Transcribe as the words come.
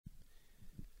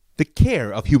The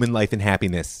care of human life and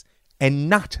happiness, and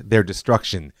not their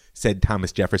destruction, said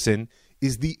Thomas Jefferson,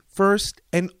 is the first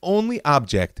and only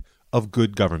object of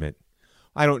good government.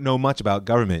 I don't know much about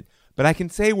government, but I can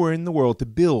say we're in the world to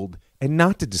build and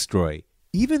not to destroy,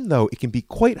 even though it can be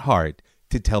quite hard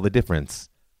to tell the difference.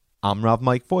 I'm Rav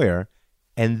Mike Feuer,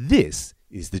 and this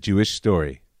is The Jewish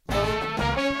Story.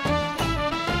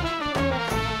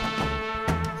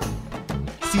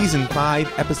 Season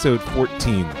 5, Episode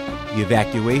 14, The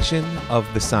Evacuation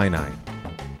of the Sinai.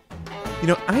 You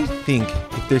know, I think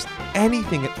if there's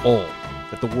anything at all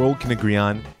that the world can agree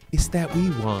on, it's that we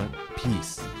want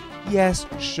peace. Yes,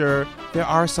 sure, there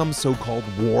are some so-called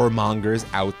warmongers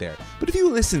out there, but if you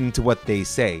listen to what they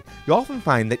say, you often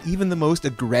find that even the most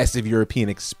aggressive European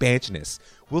expansionists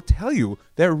will tell you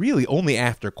they're really only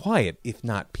after quiet, if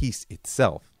not peace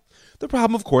itself. The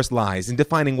problem, of course, lies in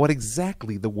defining what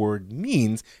exactly the word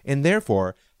means, and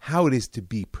therefore, how it is to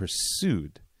be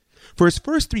pursued. For its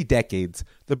first 3 decades,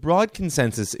 the broad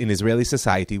consensus in Israeli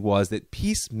society was that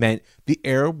peace meant the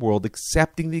Arab world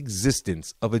accepting the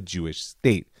existence of a Jewish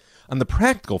state. On the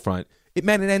practical front, it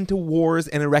meant an end to wars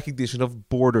and a recognition of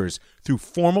borders through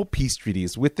formal peace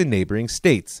treaties with the neighboring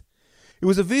states. It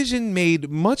was a vision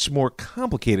made much more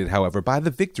complicated, however, by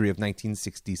the victory of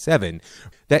 1967.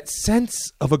 That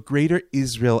sense of a greater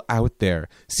Israel out there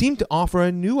seemed to offer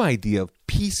a new idea of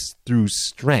peace through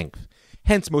strength.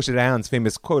 Hence Moshe Dayan's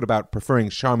famous quote about preferring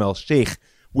Sharm el-Sheikh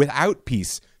without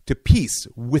peace to peace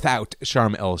without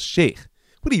Sharm el-Sheikh.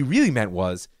 What he really meant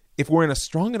was, if we're in a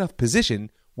strong enough position,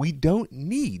 we don't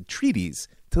need treaties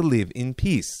to live in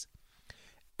peace.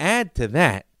 Add to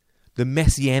that the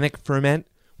messianic ferment,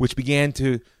 which began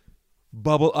to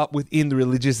bubble up within the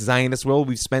religious Zionist world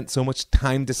we've spent so much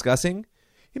time discussing.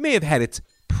 It may have had its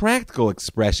practical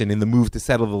expression in the move to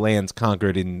settle the lands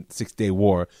conquered in Six-Day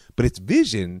War, but its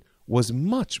vision was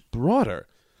much broader,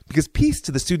 because peace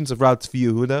to the students of Rav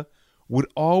Tzvi Yehuda would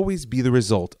always be the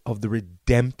result of the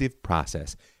redemptive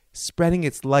process, spreading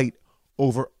its light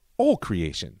over all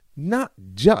creation, not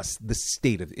just the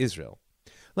state of Israel.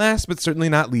 Last but certainly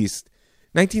not least,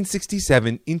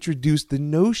 1967 introduced the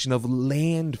notion of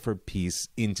land for peace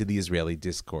into the Israeli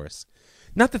discourse.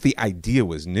 Not that the idea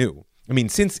was new. I mean,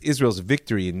 since Israel's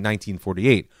victory in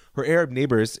 1948, her Arab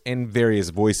neighbors and various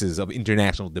voices of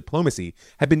international diplomacy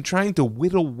have been trying to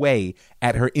whittle away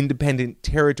at her independent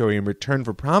territory in return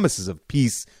for promises of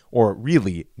peace, or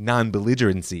really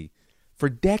non-belligerency, for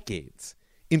decades.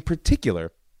 In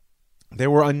particular, there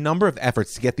were a number of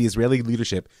efforts to get the Israeli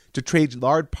leadership to trade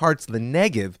large parts of the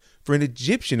Negev for an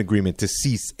Egyptian agreement to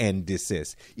cease and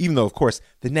desist, even though, of course,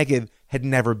 the Negev had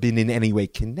never been in any way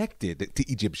connected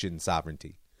to Egyptian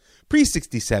sovereignty.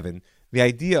 Pre-67, the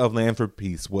idea of land for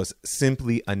peace was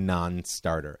simply a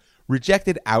non-starter,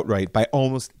 rejected outright by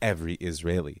almost every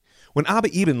Israeli. When Abba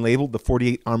Eban labeled the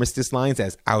 48 armistice lines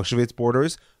as Auschwitz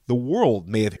borders, the world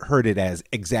may have heard it as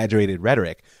exaggerated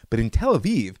rhetoric, but in Tel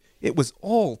Aviv, it was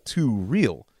all too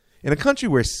real. In a country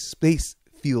where space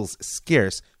feels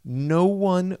scarce, no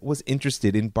one was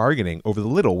interested in bargaining over the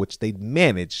little which they'd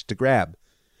managed to grab.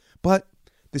 But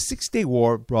the Six-Day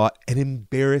War brought an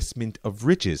embarrassment of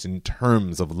riches in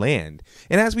terms of land.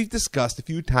 And as we've discussed a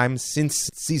few times since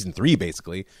Season 3,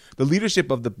 basically, the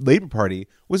leadership of the Labour Party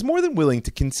was more than willing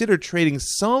to consider trading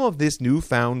some of this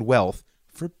newfound wealth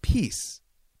for peace.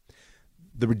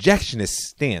 The rejectionist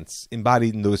stance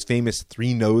embodied in those famous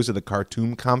 3 no's of the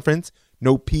Khartoum Conference,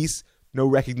 no peace, no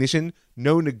recognition,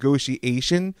 no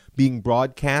negotiation, being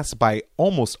broadcast by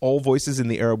almost all voices in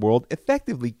the Arab world,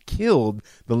 effectively killed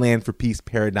the land for peace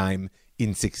paradigm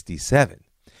in 67.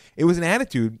 It was an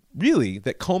attitude, really,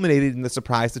 that culminated in the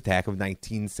surprise attack of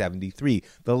 1973,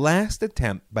 the last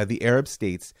attempt by the Arab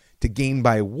states to gain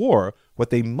by war what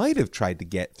they might have tried to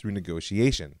get through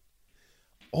negotiation.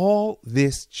 All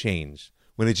this changed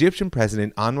when Egyptian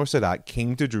President Anwar Sadat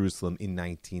came to Jerusalem in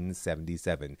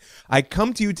 1977. "I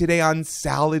come to you today on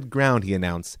solid ground," he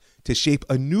announced, "to shape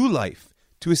a new life,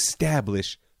 to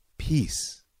establish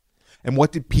peace." And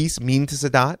what did peace mean to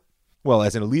Sadat? Well,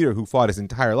 as a leader who fought his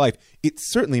entire life, it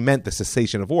certainly meant the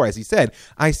cessation of war. As he said,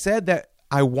 "I said that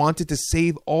I wanted to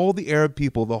save all the Arab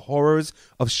people the horrors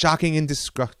of shocking and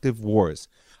destructive wars.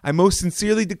 I most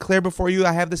sincerely declare before you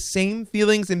I have the same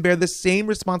feelings and bear the same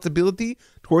responsibility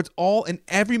towards all and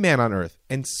every man on earth,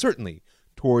 and certainly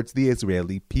towards the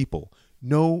Israeli people.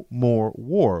 No more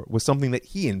war," was something that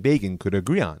he and Begin could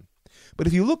agree on. But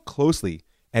if you look closely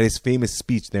at his famous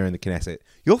speech there in the Knesset,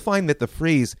 you'll find that the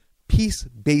phrase "peace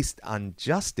based on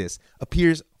justice"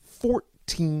 appears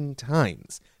 14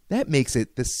 times. That makes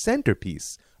it the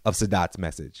centerpiece of Sadat's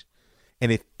message.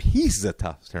 And if peace is a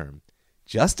tough term,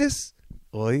 justice?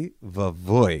 Oy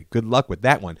vavoy. Good luck with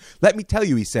that one. Let me tell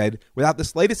you, he said, without the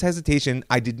slightest hesitation,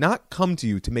 I did not come to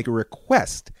you to make a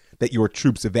request that your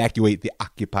troops evacuate the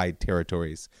occupied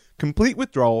territories. Complete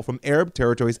withdrawal from Arab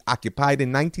territories occupied in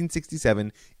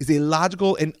 1967 is a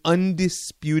logical and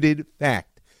undisputed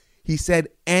fact. He said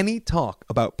any talk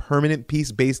about permanent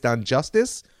peace based on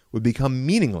justice would become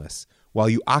meaningless while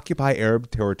you occupy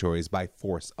Arab territories by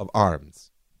force of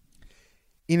arms.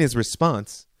 In his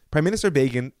response, Prime Minister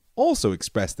Begin also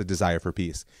expressed the desire for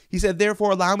peace. He said,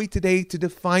 therefore, allow me today to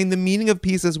define the meaning of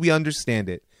peace as we understand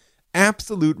it.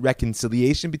 Absolute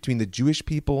reconciliation between the Jewish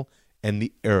people and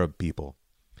the Arab people.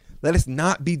 Let us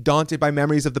not be daunted by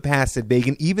memories of the past, said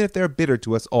Begin, even if they're bitter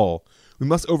to us all. We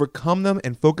must overcome them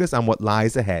and focus on what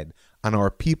lies ahead, on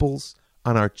our peoples,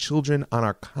 on our children, on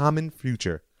our common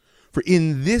future. For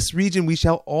in this region we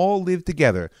shall all live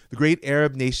together, the great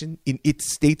Arab nation in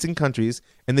its states and countries,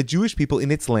 and the Jewish people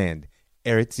in its land,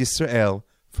 Eretz Yisrael,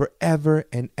 forever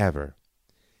and ever.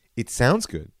 It sounds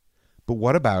good, but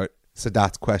what about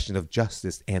Sadat's question of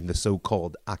justice and the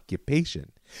so-called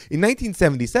occupation? In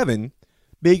 1977,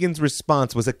 Begin's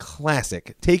response was a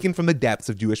classic, taken from the depths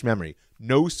of Jewish memory.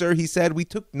 No, sir, he said, we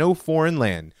took no foreign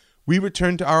land. We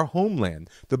returned to our homeland.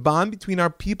 The bond between our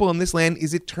people and this land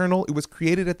is eternal. It was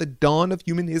created at the dawn of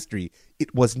human history.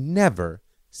 It was never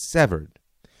severed.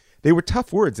 They were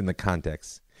tough words in the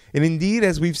context. And indeed,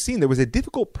 as we've seen, there was a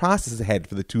difficult process ahead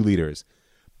for the two leaders.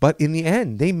 But in the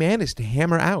end, they managed to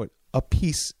hammer out a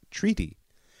peace treaty.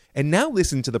 And now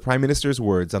listen to the Prime Minister's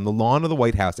words on the lawn of the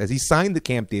White House as he signed the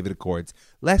Camp David Accords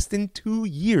less than 2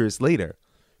 years later.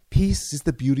 Peace is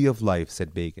the beauty of life,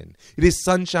 said Begin. It is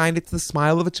sunshine, it's the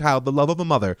smile of a child, the love of a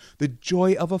mother, the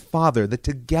joy of a father, the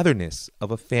togetherness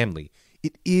of a family.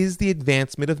 It is the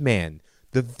advancement of man,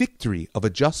 the victory of a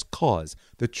just cause,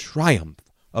 the triumph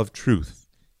of truth.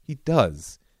 He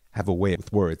does have a way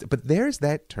with words, but there's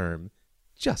that term,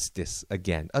 justice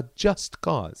again, a just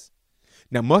cause.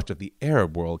 Now, much of the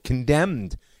Arab world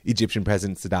condemned Egyptian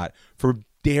President Sadat for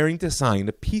daring to sign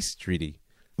a peace treaty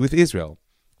with Israel.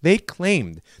 They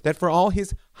claimed that for all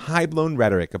his high-blown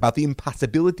rhetoric about the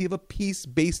impossibility of a peace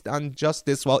based on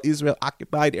justice while Israel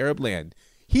occupied Arab land,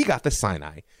 he got the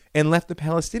Sinai and left the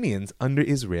Palestinians under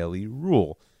Israeli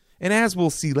rule. And as we'll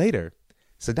see later,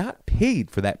 Sadat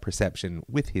paid for that perception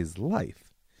with his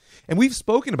life. And we've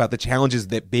spoken about the challenges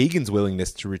that Begin's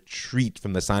willingness to retreat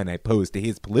from the Sinai posed to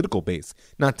his political base,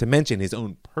 not to mention his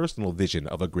own personal vision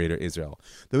of a greater Israel.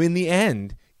 Though in the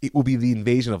end, it will be the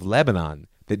invasion of Lebanon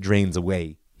that drains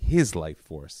away his life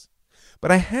force.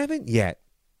 But I haven't yet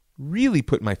really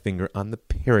put my finger on the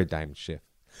paradigm shift,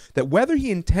 that whether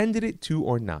he intended it to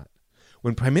or not,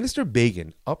 when Prime Minister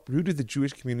Begin uprooted the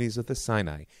Jewish communities of the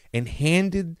Sinai and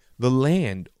handed the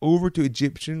land over to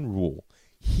Egyptian rule,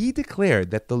 he declared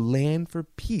that the land for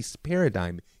peace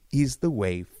paradigm is the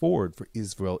way forward for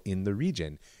Israel in the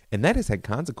region, and that has had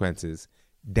consequences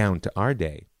down to our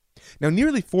day. Now,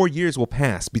 nearly 4 years will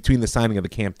pass between the signing of the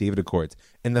Camp David Accords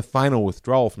and the final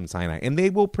withdrawal from Sinai, and they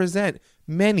will present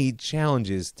many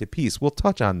challenges to peace. We'll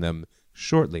touch on them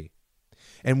shortly.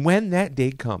 And when that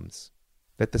day comes,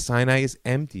 that the Sinai is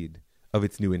emptied of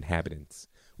its new inhabitants,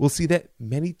 we'll see that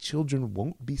many children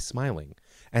won't be smiling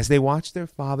as they watch their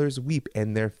fathers weep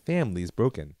and their families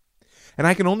broken. And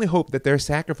I can only hope that their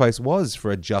sacrifice was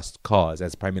for a just cause,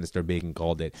 as Prime Minister Begin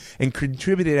called it, and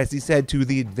contributed, as he said, to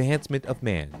the advancement of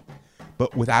man.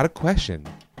 But without a question,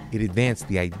 it advanced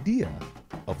the idea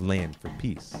of land for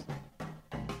peace.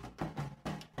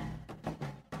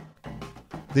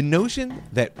 The notion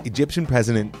that Egyptian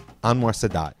President Anwar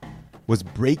Sadat was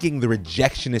breaking the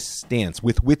rejectionist stance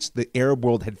with which the Arab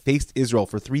world had faced Israel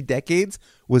for 3 decades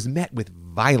was met with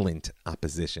violent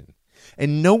opposition.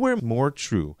 And nowhere more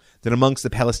true than amongst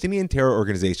the Palestinian terror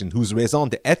organization whose raison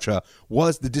d'etre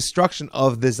was the destruction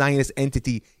of the Zionist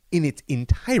entity in its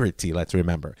entirety, let's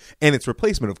remember, and its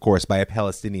replacement, of course, by a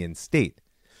Palestinian state.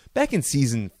 Back in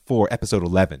Season 4, Episode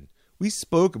 11, we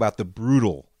spoke about the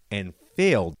brutal and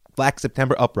failed Black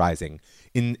September uprising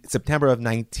in September of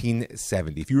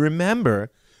 1970. If you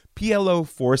remember, PLO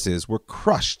forces were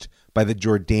crushed by the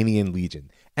Jordanian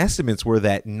Legion. Estimates were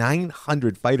that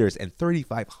 900 fighters and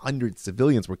 3,500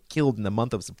 civilians were killed in the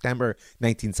month of September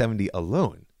 1970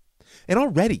 alone. And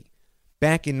already,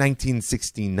 back in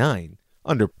 1969,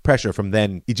 under pressure from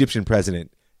then Egyptian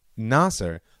President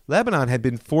Nasser, Lebanon had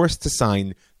been forced to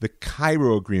sign the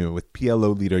Cairo Agreement with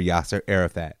PLO leader Yasser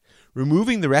Arafat,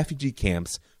 removing the refugee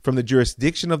camps from the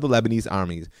jurisdiction of the Lebanese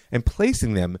armies and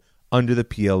placing them under the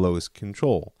PLO's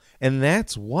control. And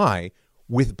that's why,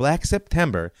 with Black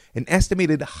September, an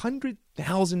estimated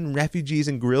 100,000 refugees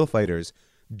and guerrilla fighters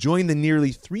joined the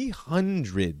nearly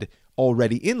 300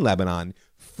 already in Lebanon,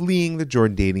 fleeing the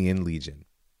Jordanian Legion.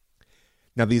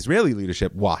 Now, the Israeli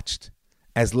leadership watched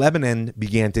as Lebanon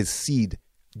began to cede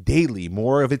daily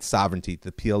more of its sovereignty to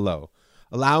the PLO,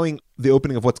 allowing the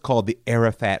opening of what's called the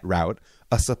Arafat route,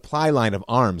 a supply line of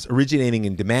arms originating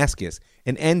in Damascus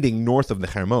and ending north of the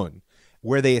Hermon,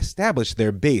 where they established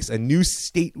their base, a new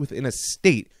state within a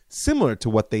state similar to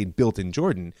what they'd built in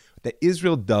Jordan, that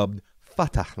Israel dubbed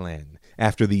Fatahland,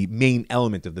 after the main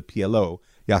element of the PLO,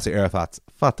 Yasser Arafat's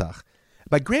Fatah.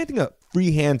 By granting a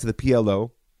free hand to the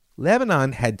PLO,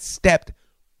 Lebanon had stepped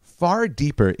far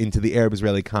deeper into the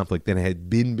Arab-Israeli conflict than it had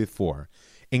been before,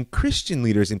 and Christian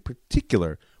leaders in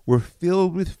particular were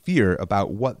filled with fear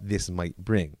about what this might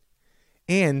bring.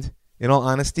 And, in all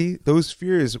honesty, those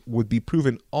fears would be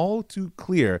proven all too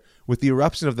clear with the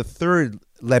eruption of the Third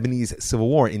Lebanese Civil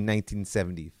War in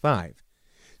 1975.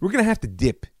 We're going to have to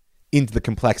dip into the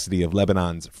complexity of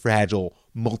Lebanon's fragile,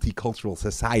 multicultural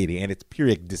society and its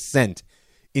Pyrrhic descent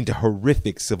into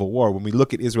horrific civil war when we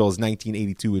look at Israel's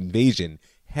 1982 invasion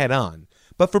head on.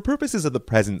 But for purposes of the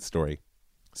present story,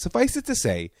 suffice it to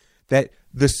say that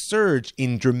the surge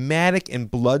in dramatic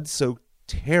and blood-soaked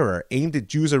terror aimed at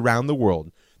Jews around the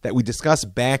world that we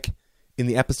discussed back in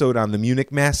the episode on the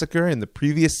Munich massacre in the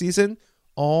previous season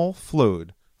all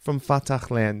flowed from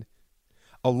Fatahland,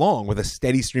 along with a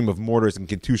steady stream of mortars and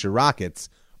Katyusha rockets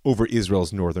over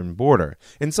Israel's northern border.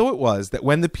 And so it was that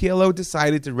when the PLO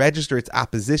decided to register its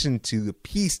opposition to the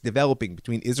peace developing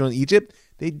between Israel and Egypt,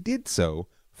 they did so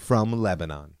from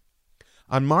Lebanon.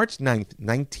 On March 9th,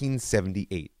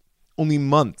 1978, only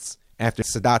months after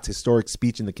Sadat's historic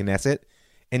speech in the Knesset,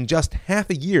 and just half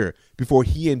a year before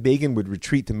he and Begin would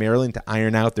retreat to Maryland to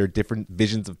iron out their different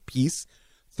visions of peace,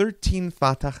 13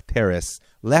 Fatah terrorists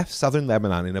left southern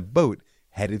Lebanon in a boat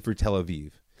headed for Tel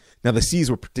Aviv. Now, the seas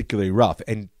were particularly rough,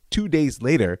 and 2 days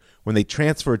later, when they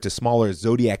transferred to smaller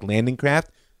Zodiac landing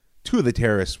craft, 2 of the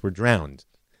terrorists were drowned.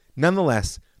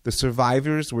 Nonetheless, the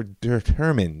survivors were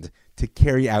determined to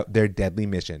carry out their deadly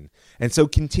mission, and so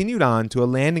continued on to a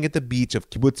landing at the beach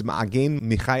of Kibbutz Ma'agen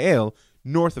Michael,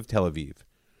 north of Tel Aviv.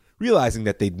 Realizing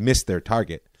that they'd missed their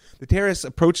target, the terrorists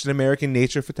approached an American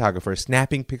nature photographer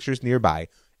snapping pictures nearby,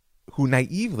 who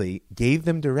naively gave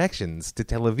them directions to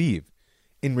Tel Aviv.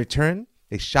 In return,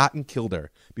 they shot and killed her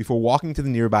before walking to the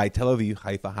nearby Tel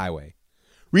Aviv-Haifa highway.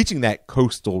 Reaching that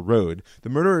coastal road, the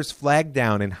murderers flagged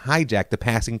down and hijacked a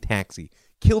passing taxi,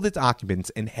 killed its occupants,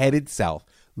 and headed south,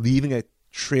 leaving a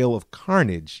trail of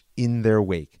carnage in their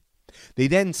wake. They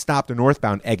then stopped a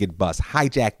northbound Egged bus,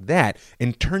 hijacked that,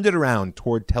 and turned it around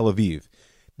toward Tel Aviv.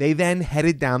 They then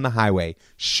headed down the highway,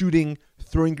 shooting,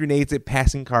 throwing grenades at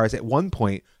passing cars, at one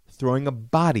point throwing a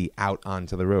body out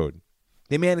onto the road.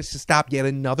 They managed to stop yet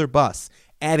another bus,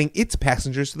 adding its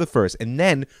passengers to the first, and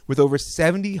then, with over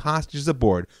 70 hostages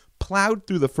aboard, plowed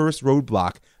through the first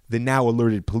roadblock the now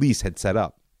alerted police had set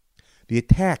up. The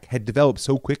attack had developed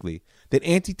so quickly that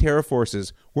anti-terror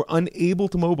forces were unable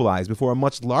to mobilize before a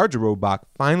much larger roadblock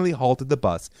finally halted the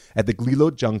bus at the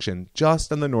Glilot Junction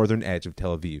just on the northern edge of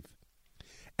Tel Aviv.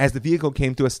 As the vehicle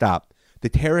came to a stop, the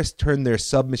terrorists turned their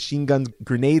submachine guns,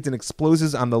 grenades, and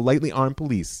explosives on the lightly armed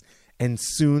police, and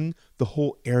soon the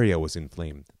whole area was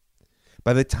inflamed.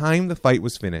 By the time the fight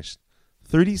was finished,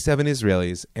 37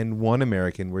 Israelis and 1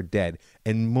 American were dead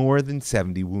and more than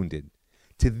 70 wounded.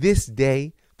 To this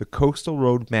day, the Coastal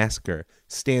Road Massacre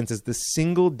stands as the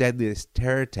single deadliest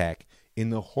terror attack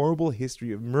in the horrible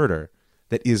history of murder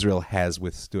that Israel has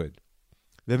withstood.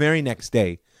 The very next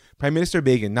day, Prime Minister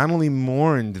Begin not only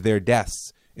mourned their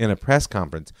deaths in a press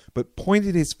conference, but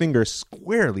pointed his finger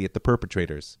squarely at the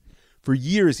perpetrators. For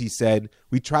years, he said,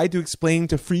 we tried to explain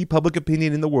to free public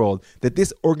opinion in the world that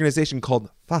this organization called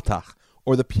Fatah,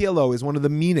 or the PLO, is one of the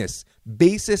meanest,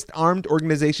 basest armed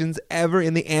organizations ever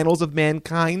in the annals of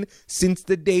mankind since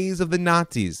the days of the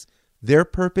Nazis. Their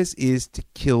purpose is to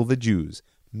kill the Jews,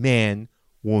 man,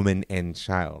 woman, and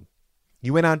child. He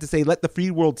went on to say, let the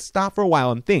free world stop for a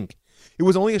while and think. It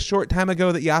was only a short time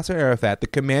ago that Yasser Arafat, the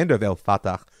commander of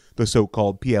Fatah, the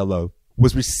so-called PLO,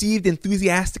 was received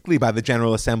enthusiastically by the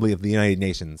General Assembly of the United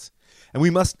Nations. And we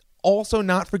must also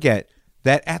not forget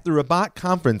that at the Rabat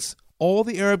conference, all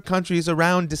the Arab countries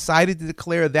around decided to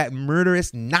declare that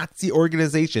murderous Nazi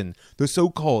organization the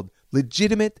so-called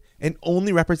legitimate and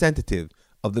only representative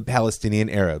of the Palestinian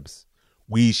Arabs.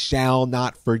 We shall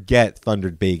not forget,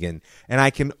 thundered Begin, and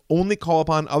I can only call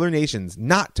upon other nations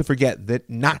not to forget the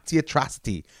Nazi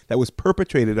atrocity that was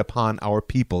perpetrated upon our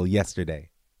people yesterday.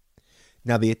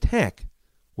 Now, the attack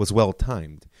was well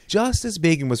timed. Just as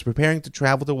Begin was preparing to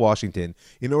travel to Washington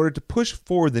in order to push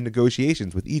forward the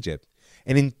negotiations with Egypt,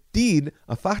 And indeed,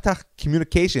 a Fatah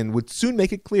communication would soon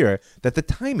make it clear that the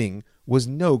timing was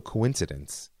no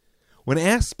coincidence. When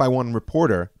asked by one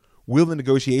reporter, will the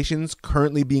negotiations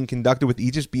currently being conducted with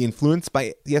Egypt be influenced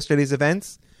by yesterday's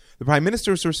events? The Prime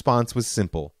Minister's response was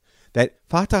simple, that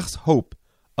Fatah's hope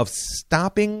of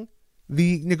stopping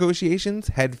the negotiations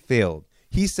had failed.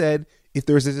 He said, if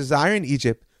there is a desire in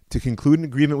Egypt to conclude an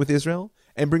agreement with Israel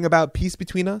and bring about peace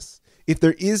between us, if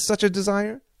there is such a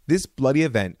desire, this bloody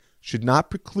event should not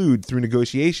preclude through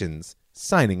negotiations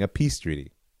signing a peace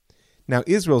treaty. Now,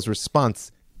 Israel's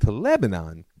response to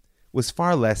Lebanon was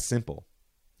far less simple.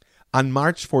 On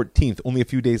March 14th, only a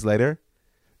few days later,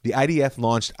 the IDF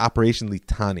launched Operation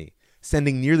Litani,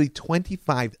 sending nearly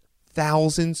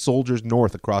 25,000 soldiers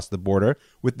north across the border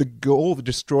with the goal of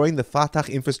destroying the Fatah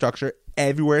infrastructure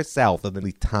everywhere south of the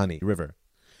Litani River.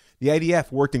 The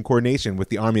IDF worked in coordination with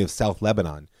the Army of South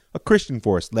Lebanon, a Christian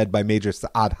force led by Major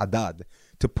Saad Haddad,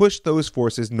 to push those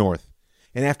forces north.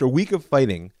 And after a week of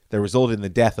fighting that resulted in the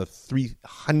death of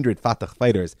 300 Fatah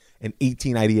fighters and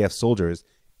 18 IDF soldiers,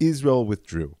 Israel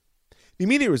withdrew. The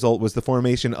immediate result was the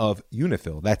formation of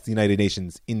UNIFIL, that's the United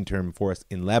Nations interim force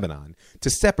in Lebanon, to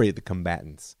separate the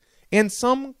combatants. And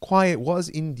some quiet was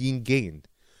indeed gained,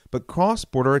 but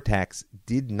cross-border attacks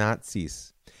did not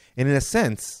cease. And in a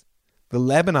sense, the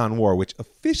Lebanon War, which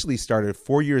officially started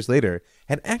 4 years later,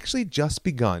 had actually just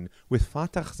begun with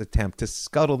Fatah's attempt to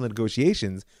scuttle the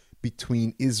negotiations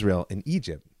between Israel and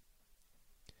Egypt.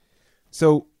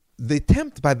 So the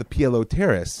attempt by the PLO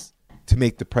terrorists to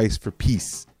make the price for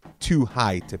peace too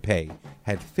high to pay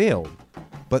had failed,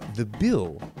 but the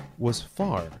bill was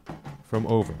far from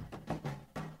over.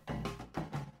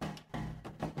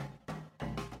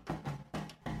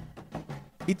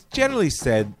 It's generally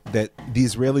said that the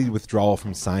Israeli withdrawal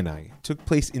from Sinai took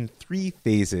place in 3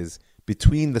 phases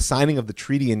between the signing of the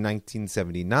treaty in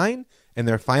 1979 and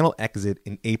their final exit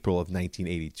in April of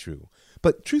 1982.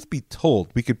 But truth be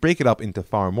told, we could break it up into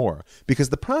far more, because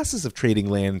the process of trading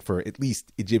land for at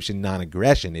least Egyptian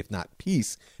non-aggression, if not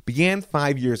peace, began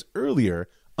 5 years earlier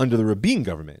under the Rabin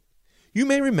government. You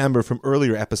may remember from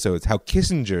earlier episodes how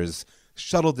Kissinger's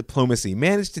shuttle diplomacy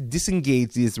managed to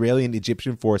disengage the Israeli and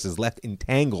Egyptian forces left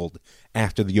entangled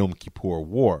after the Yom Kippur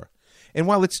War. And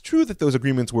while it's true that those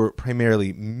agreements were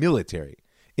primarily military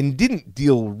and didn't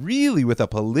deal really with a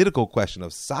political question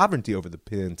of sovereignty over the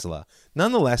peninsula,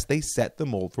 nonetheless they set the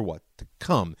mold for what to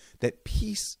come, that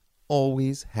peace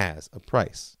always has a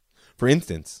price. For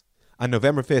instance, on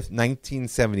November 5th,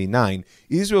 1979,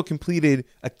 Israel completed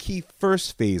a key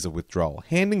first phase of withdrawal,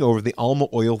 handing over the Alma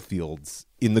oil fields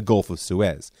in the Gulf of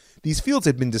Suez. These fields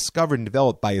had been discovered and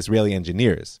developed by Israeli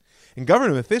engineers, and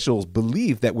government officials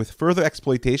believed that with further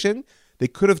exploitation, they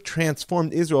could have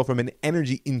transformed Israel from an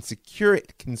energy insecure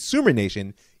consumer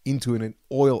nation into an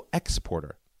oil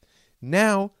exporter.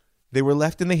 Now, they were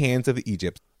left in the hands of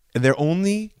Egypt, and their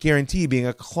only guarantee being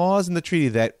a clause in the treaty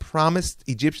that promised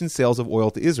Egyptian sales of oil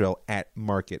to Israel at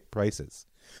market prices.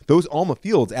 Those Alma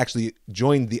fields actually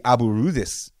joined the Abu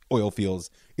Rudis oil fields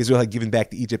Israel had given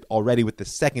back to Egypt already with the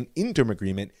second interim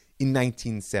agreement in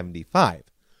 1975.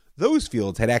 Those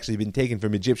fields had actually been taken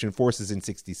from Egyptian forces in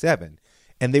 1967,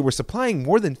 and they were supplying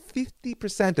more than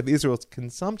 50% of Israel's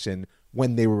consumption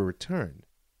when they were returned.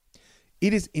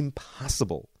 It is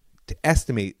impossible to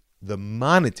estimate the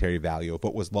monetary value of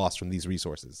what was lost from these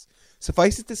resources.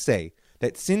 Suffice it to say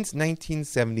that since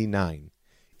 1979,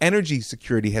 energy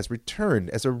security has returned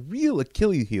as a real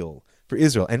Achilles heel for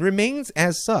Israel and remains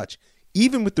as such,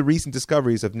 even with the recent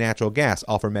discoveries of natural gas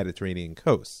off our Mediterranean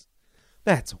coasts.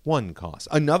 That's one cost.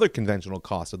 Another conventional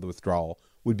cost of the withdrawal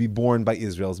would be borne by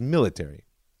Israel's military.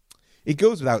 It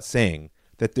goes without saying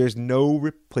that there's no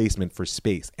replacement for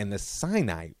space, and the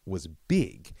Sinai was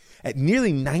big. At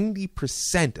nearly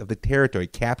 90% of the territory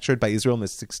captured by Israel in the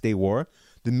Six-Day War,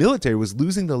 the military was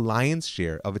losing the lion's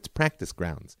share of its practice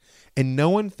grounds, and no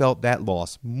one felt that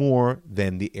loss more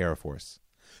than the Air Force.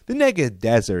 The Negev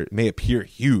Desert may appear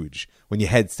huge when you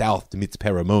head south to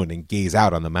Mitzpe Ramon and gaze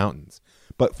out on the mountains,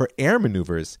 but for air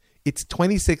maneuvers, its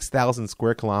 26,000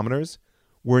 square kilometers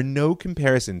were no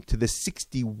comparison to the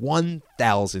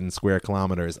 61,000 square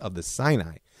kilometers of the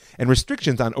Sinai, and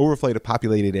restrictions on overflight of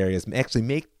populated areas may actually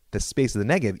make the space of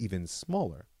the Negev even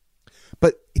smaller.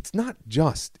 But it's not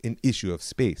just an issue of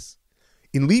space.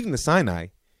 In leaving the Sinai,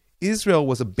 Israel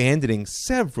was abandoning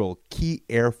several key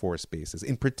Air Force bases,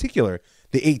 in particular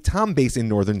the Eitam base in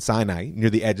northern Sinai,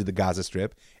 near the edge of the Gaza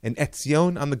Strip, and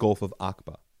Etzion on the Gulf of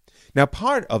Aqaba. Now,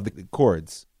 part of the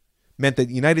accords meant that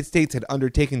the United States had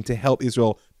undertaken to help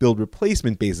Israel build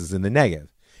replacement bases in the Negev.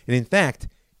 And in fact,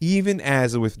 even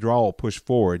as the withdrawal pushed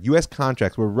forward, U.S.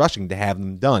 contracts were rushing to have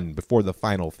them done before the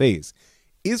final phase.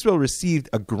 Israel received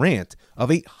a grant of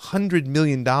 $800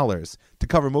 million to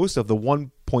cover most of the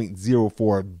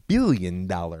 $1.04 billion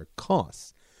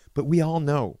costs. But we all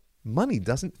know money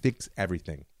doesn't fix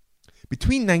everything.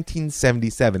 Between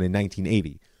 1977 and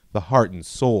 1980, the heart and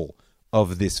soul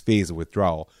of this phase of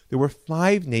withdrawal, there were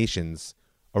 5 nations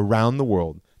around the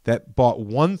world that bought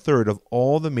 1/3 of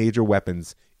all the major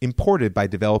weapons imported by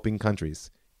developing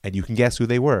countries. And you can guess who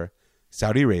they were: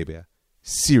 Saudi Arabia,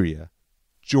 Syria,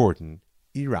 Jordan,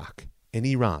 Iraq, and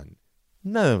Iran.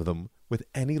 None of them with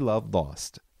any love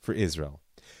lost for Israel.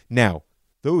 Now,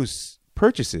 those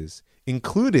purchases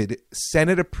included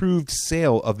Senate-approved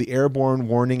sale of the Airborne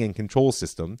Warning and Control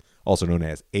System, also known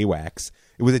as AWACS.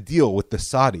 It was a deal with the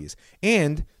Saudis,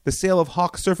 and the sale of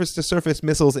Hawk surface-to-surface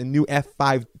missiles and new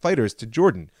F-5 fighters to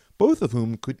Jordan, both of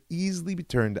whom could easily be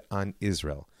turned on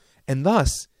Israel. And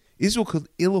thus, Israel could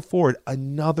ill afford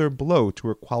another blow to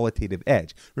her qualitative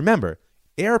edge. Remember,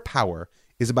 air power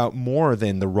is about more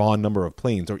than the raw number of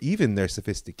planes or even their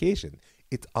sophistication.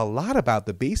 It's a lot about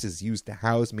the bases used to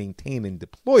house, maintain, and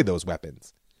deploy those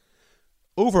weapons.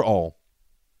 Overall,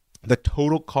 the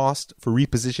total cost for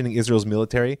repositioning Israel's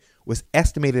military was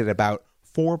estimated at about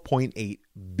 $4.8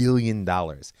 billion.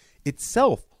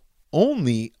 Itself,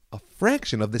 only a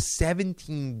fraction of the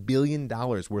 $17 billion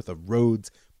worth of roads,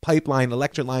 pipeline,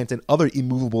 electric lines, and other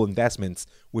immovable investments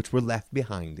which were left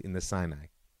behind in the Sinai.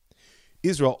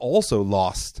 Israel also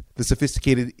lost the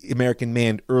sophisticated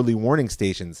American-manned early warning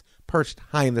stations perched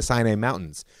high in the Sinai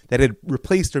Mountains that had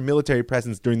replaced her military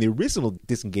presence during the original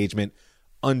disengagement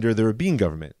under the Rabin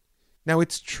government. Now,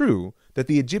 it's true that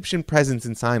the Egyptian presence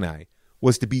in Sinai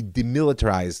was to be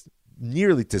demilitarized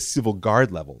nearly to civil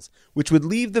guard levels, which would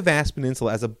leave the vast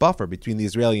peninsula as a buffer between the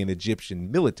Israeli and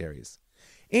Egyptian militaries,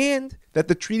 and that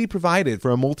the treaty provided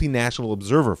for a multinational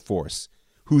observer force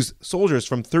whose soldiers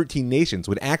from 13 nations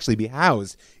would actually be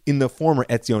housed in the former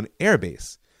Etzion air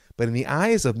base. But in the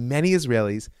eyes of many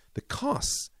Israelis, the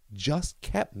costs just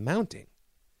kept mounting.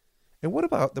 And what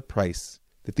about the price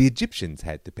that the Egyptians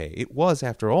had to pay? It was,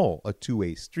 after all, a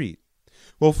two-way street.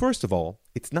 Well, first of all,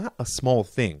 it's not a small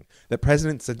thing that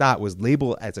President Sadat was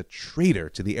labeled as a traitor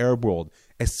to the Arab world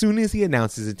as soon as he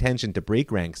announced his intention to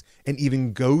break ranks and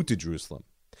even go to Jerusalem.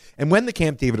 And when the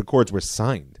Camp David Accords were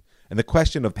signed, and the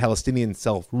question of Palestinian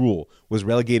self-rule was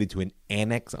relegated to an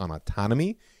annex on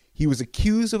autonomy, he was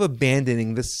accused of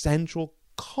abandoning the central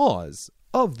cause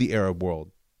of the Arab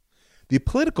world. The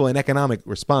political and economic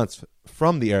response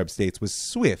from the Arab states was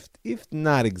swift, if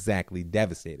not exactly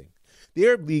devastating. The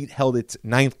Arab League held its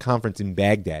 9th conference in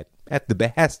Baghdad, at the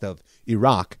behest of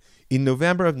Iraq, in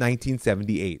November of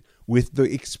 1978, with the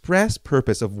express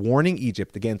purpose of warning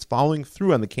Egypt against following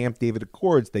through on the Camp David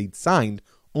Accords they'd signed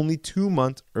only 2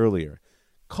 months earlier,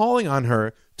 calling on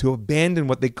her to abandon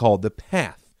what they called the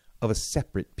path of a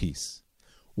separate peace.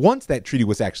 Once that treaty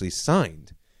was actually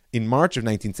signed, in March of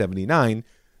 1979,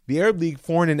 the Arab League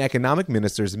foreign and economic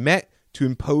ministers met to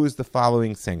impose the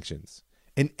following sanctions: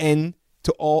 an end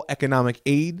to all economic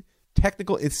aid,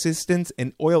 technical assistance,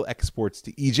 and oil exports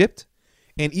to Egypt,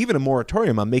 and even a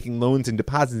moratorium on making loans and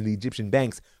deposits in the Egyptian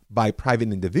banks by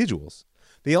private individuals.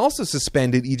 They also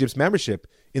suspended Egypt's membership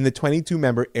in the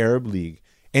 22-member Arab League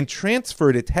and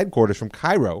transferred its headquarters from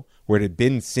Cairo, where it had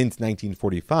been since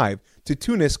 1945, to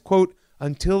Tunis, quote,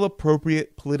 until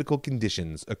appropriate political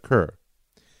conditions occur.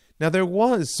 Now, there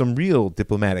was some real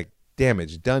diplomatic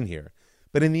damage done here,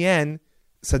 but in the end,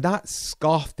 Sadat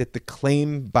scoffed at the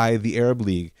claim by the Arab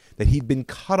League that he'd been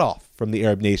cut off from the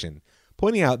Arab nation,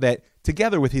 pointing out that,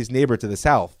 together with his neighbor to the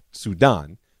south,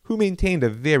 Sudan, who maintained a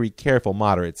very careful,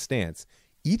 moderate stance,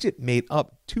 Egypt made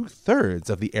up 2/3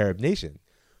 of the Arab nation.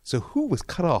 So who was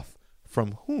cut off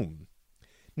from whom?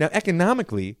 Now,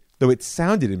 economically, though it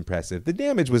sounded impressive, the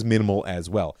damage was minimal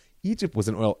as well. Egypt was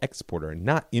an oil exporter,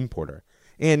 not importer.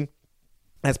 And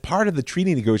as part of the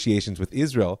treaty negotiations with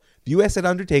Israel, the U.S. had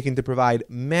undertaken to provide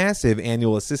massive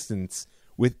annual assistance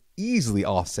with easily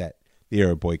offset the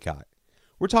Arab boycott.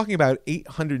 We're talking about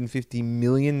 $850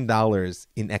 million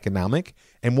in economic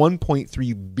and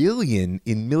 $1.3 billion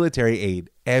in military aid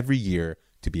every year,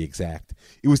 to be exact.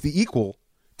 It was the equal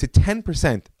to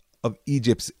 10% of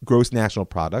Egypt's gross national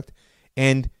product.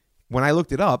 And when I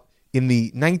looked it up, in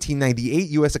the 1998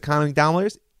 U.S. economic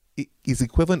dollars, it is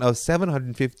equivalent of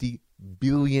 $750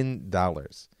 billion.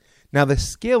 Now, the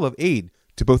scale of aid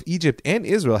to both Egypt and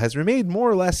Israel has remained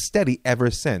more or less steady ever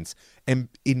since. And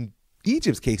in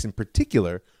Egypt's case in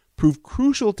particular, proved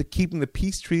crucial to keeping the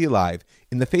peace treaty alive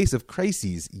in the face of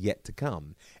crises yet to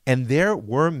come. And there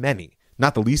were many,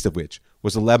 not the least of which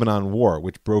was the Lebanon War,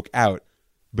 which broke out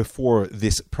before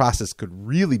this process could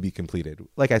really be completed.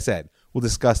 Like I said, we'll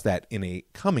discuss that in a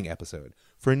coming episode.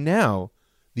 For now,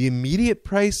 the immediate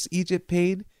price Egypt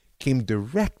paid came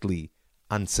directly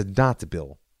on Sadat's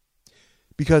bill.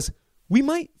 Because we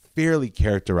might fairly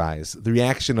characterize the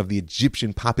reaction of the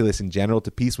Egyptian populace in general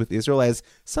to peace with Israel as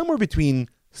somewhere between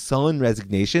sullen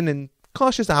resignation and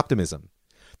cautious optimism.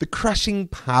 The crushing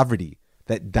poverty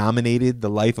that dominated the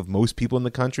life of most people in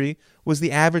the country was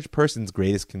the average person's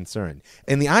greatest concern.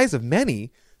 In the eyes of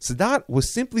many, Sadat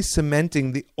was simply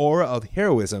cementing the aura of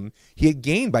heroism he had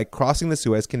gained by crossing the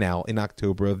Suez Canal in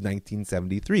October of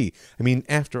 1973. I mean,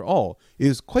 after all, it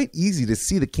was quite easy to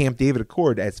see the Camp David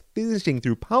Accord as finishing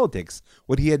through politics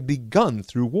what he had begun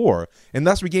through war, and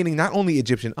thus regaining not only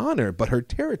Egyptian honor, but her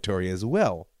territory as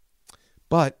well.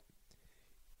 But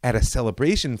at a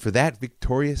celebration for that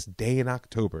victorious day in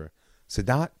October,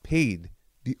 Sadat paid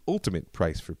the ultimate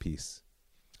price for peace.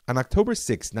 On October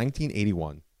 6,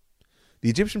 1981, the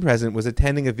Egyptian president was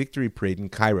attending a victory parade in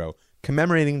Cairo,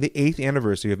 commemorating the 8th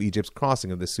anniversary of Egypt's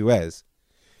crossing of the Suez.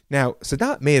 Now,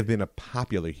 Sadat may have been a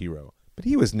popular hero, but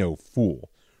he was no fool.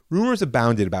 Rumors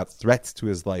abounded about threats to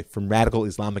his life from radical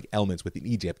Islamic elements within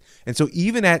Egypt, and so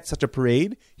even at such a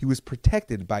parade, he was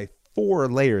protected by 4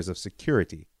 layers of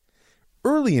security.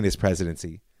 Early in his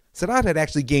presidency, Sadat had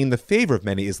actually gained the favor of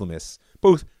many Islamists,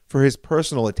 both for his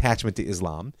personal attachment to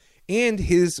Islam and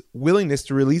his willingness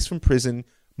to release from prison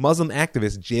Muslim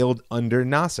activists jailed under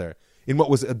Nasser in what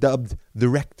was dubbed the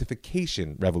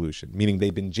rectification revolution, meaning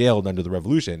they'd been jailed under the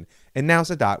revolution, and now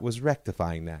Sadat was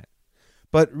rectifying that.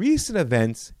 But recent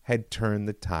events had turned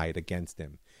the tide against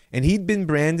him, and he'd been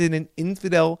branded an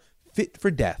infidel fit for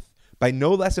death by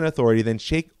no less an authority than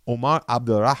Sheikh Omar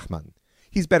Abdulrahman.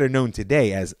 He's better known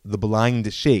today as the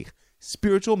Blind Sheikh,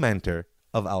 spiritual mentor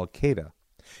of Al-Qaeda.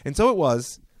 And so it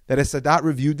was that as Sadat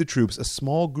reviewed the troops, a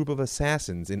small group of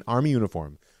assassins in army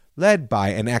uniform, led by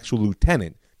an actual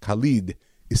lieutenant, Khalid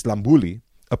Islambouli,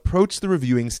 approached the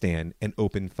reviewing stand and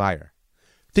opened fire.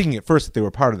 Thinking at first that they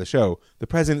were part of the show, the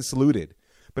president saluted.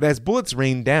 But as bullets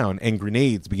rained down and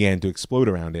grenades began to explode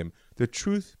around him, the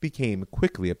truth became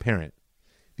quickly apparent.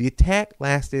 The attack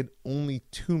lasted only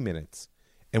 2 minutes,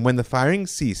 and when the firing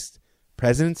ceased,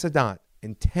 President Sadat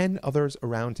and 10 others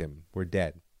around him were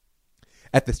dead.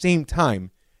 At the same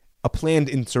time, a planned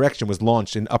insurrection was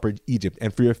launched in Upper Egypt,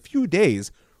 and for a few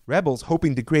days, rebels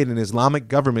hoping to create an Islamic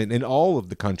government in all of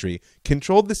the country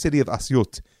controlled the city of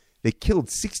Asyut. They killed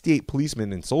 68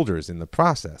 policemen and soldiers in the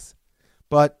process.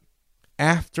 But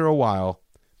after a while,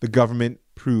 the government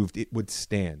proved it would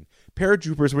stand.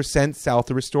 Paratroopers were sent south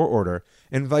to restore order,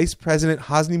 and Vice President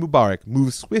Hosni Mubarak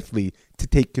moved swiftly to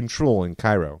take control in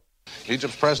Cairo.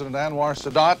 Egypt's President Anwar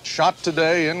Sadat shot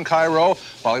today in Cairo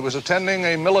while he was attending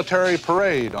a military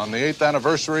parade on the 8th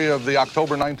anniversary of the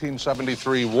October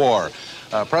 1973 war.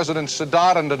 President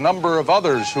Sadat and a number of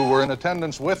others who were in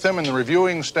attendance with him in the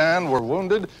reviewing stand were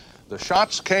wounded. The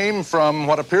shots came from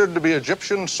what appeared to be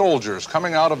Egyptian soldiers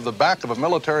coming out of the back of a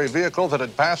military vehicle that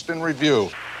had passed in review.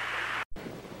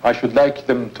 I should like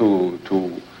them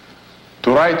to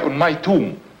write on my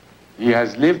tomb, he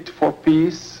has lived for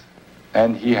peace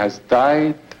and he has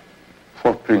died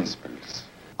for principles.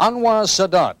 Anwar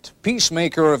Sadat,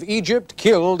 peacemaker of Egypt,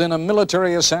 killed in a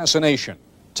military assassination.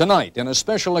 Tonight, in a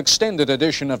special extended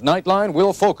edition of Nightline,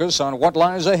 we'll focus on what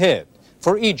lies ahead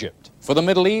for Egypt, for the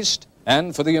Middle East,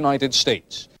 and for the United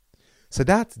States.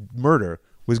 Sadat's murder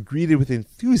was greeted with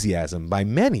enthusiasm by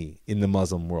many in the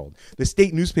Muslim world. The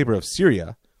state newspaper of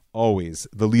Syria, always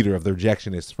the leader of the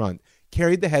rejectionist front,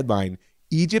 carried the headline,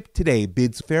 "Egypt today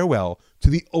bids farewell to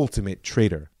the ultimate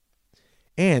traitor."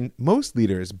 And most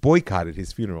leaders boycotted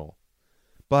his funeral.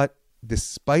 But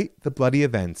despite the bloody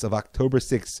events of October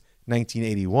 6,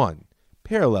 1981,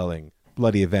 paralleling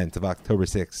bloody events of October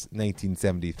 6,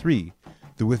 1973,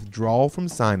 the withdrawal from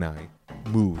Sinai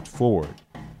moved forward,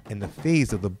 and the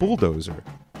phase of the bulldozer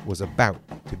was about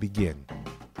to begin.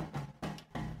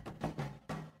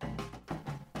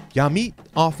 Yamit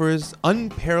offers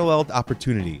unparalleled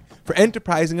opportunity for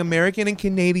enterprising American and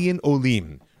Canadian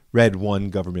Olim, read one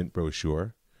government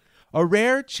brochure. A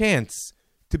rare chance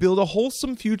to build a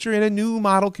wholesome future in a new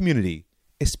model community.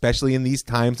 Especially in these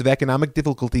times of economic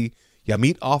difficulty,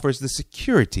 Yamit offers the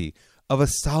security of a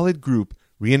solid group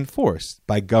reinforced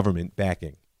by government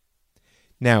backing.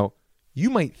 Now, you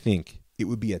might think it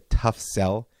would be a tough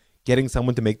sell getting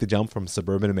someone to make the jump from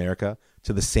suburban America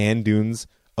to the sand dunes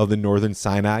of the northern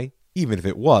Sinai, even if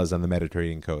it was on the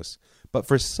Mediterranean coast. But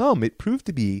for some, it proved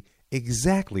to be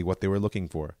exactly what they were looking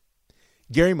for.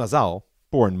 Gary Mazal,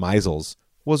 born Meisels,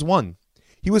 was one.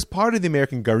 He was part of the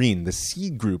American Garin, the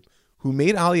seed group, who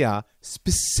made Aliyah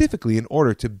specifically in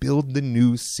order to build the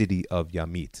new city of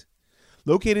Yamit.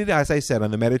 Located, as I said,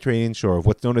 on the Mediterranean shore of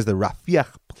what's known as the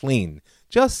Rafiah Plain,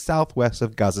 just southwest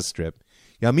of Gaza Strip,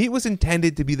 Yamit was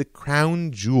intended to be the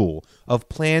crown jewel of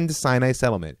planned Sinai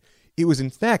settlement. It was in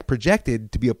fact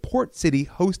projected to be a port city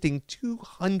hosting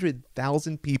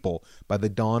 200,000 people by the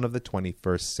dawn of the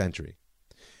 21st century.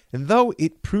 And though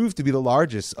it proved to be the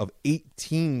largest of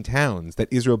 18 towns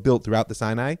that Israel built throughout the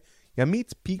Sinai,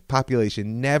 Yamit's peak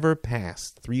population never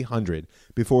passed 300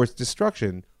 before its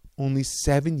destruction only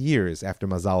 7 years after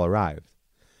Mazal arrived.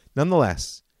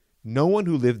 Nonetheless, no one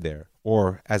who lived there,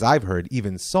 or as I've heard,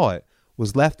 even saw it,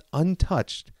 was left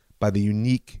untouched by the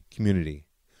unique community.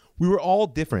 We were all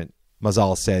different,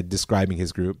 Mazal said, describing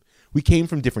his group. We came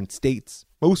from different states.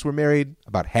 Most were married,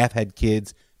 about half had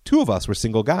kids. 2 of us were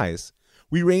single guys.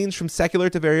 We ranged from secular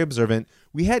to very observant.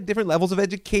 We had different levels of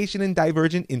education and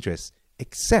divergent interests,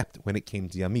 except when it came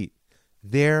to Yamit.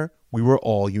 There, we were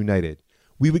all united.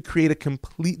 We would create a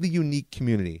completely unique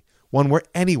community, one where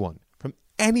anyone from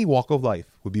any walk of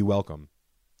life would be welcome.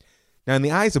 Now, in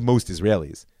the eyes of most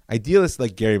Israelis, idealists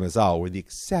like Gary Mazal were the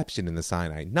exception in the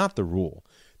Sinai, not the rule.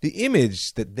 The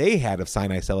image that they had of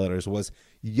Sinai settlers was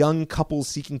young couples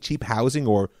seeking cheap housing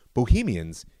or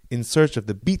bohemians in search of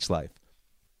the beach life.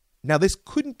 Now, this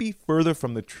couldn't be further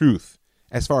from the truth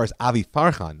as far as Avi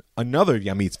Farhan, another of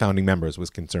Yamit's founding members, was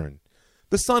concerned.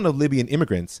 The son of Libyan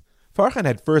immigrants, Farhan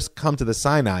had first come to the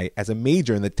Sinai as a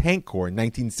major in the Tank Corps in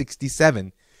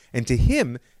 1967, and to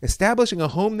him, establishing a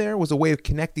home there was a way of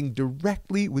connecting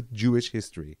directly with Jewish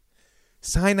history.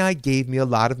 Sinai gave me a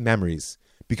lot of memories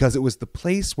because it was the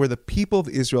place where the people of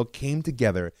Israel came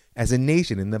together as a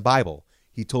nation in the Bible,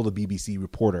 he told a BBC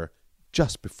reporter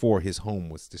just before his home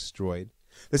was destroyed.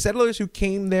 The settlers who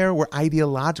came there were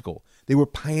ideological. They were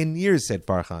pioneers, said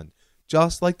Farhan,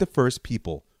 just like the first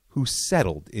people who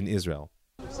settled in Israel.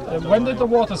 When did the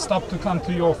water stop to come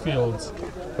to your fields?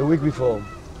 A week before.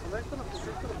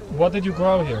 What did you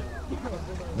grow here?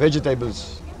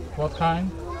 Vegetables. What kind?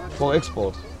 For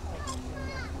export.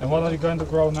 And what are you going to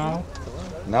grow now?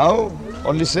 Now,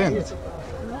 only sand.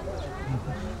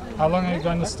 How long are you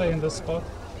going to stay in this spot?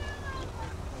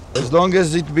 As long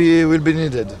as it will be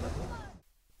needed.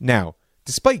 Now,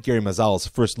 despite Gary Mazal's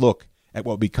first look at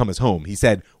what would become his home, he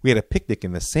said, we had a picnic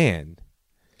in the sand.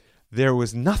 There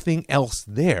was nothing else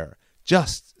there,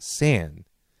 just sand.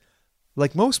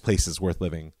 Like most places worth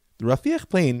living, the Rafiach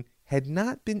Plain had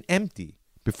not been empty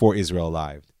before Israel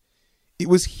arrived. It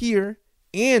was here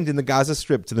and in the Gaza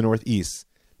Strip to the northeast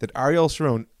that Ariel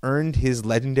Sharon earned his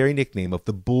legendary nickname of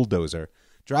the bulldozer,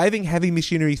 driving heavy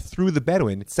machinery through the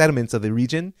Bedouin settlements of the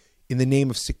region in the name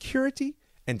of security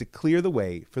and to clear the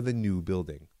way for the new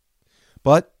building.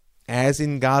 But, as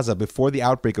in Gaza before the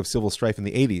outbreak of civil strife in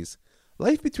the 80s,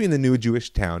 life between the new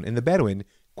Jewish town and the Bedouin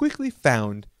quickly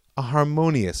found a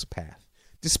harmonious path,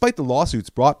 despite the lawsuits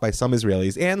brought by some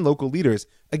Israelis and local leaders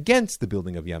against the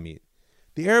building of Yamit.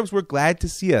 The Arabs were glad to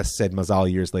see us, said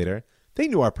Mazal years later. They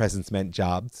knew our presence meant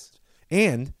jobs,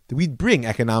 and that we'd bring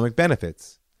economic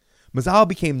benefits. Mazal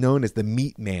became known as the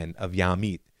meat man of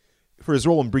Yamit for his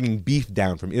role in bringing beef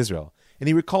down from Israel, and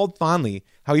he recalled fondly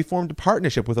how he formed a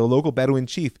partnership with a local Bedouin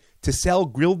chief to sell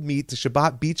grilled meat to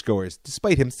Shabbat beachgoers,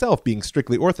 despite himself being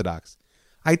strictly Orthodox.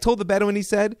 I told the Bedouin, he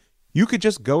said, you could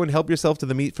just go and help yourself to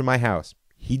the meat from my house.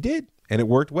 He did, and it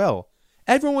worked well.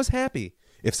 Everyone was happy.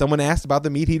 If someone asked about the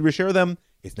meat, he'd reassure them,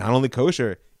 it's not only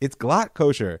kosher, it's glatt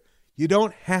kosher. You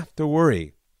don't have to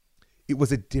worry. It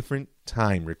was a different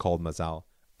time, recalled Mazal.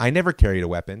 I never carried a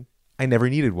weapon. I never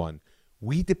needed one.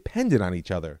 We depended on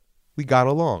each other. We got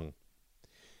along.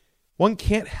 One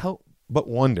can't help but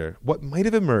wonder what might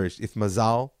have emerged if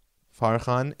Mazal,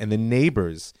 Farhan, and the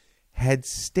neighbors had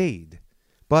stayed.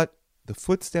 But the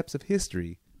footsteps of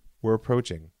history were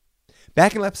approaching.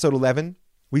 Back in episode 11,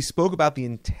 we spoke about the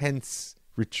intense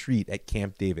retreat at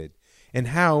Camp David and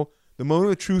how the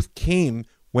moment of truth came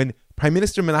when Prime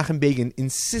Minister Menachem Begin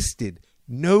insisted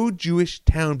no Jewish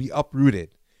town be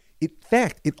uprooted. In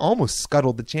fact, it almost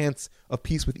scuttled the chance of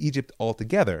peace with Egypt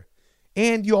altogether.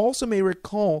 And you also may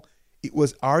recall it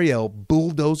was Ariel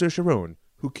Bulldozer Sharon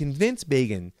who convinced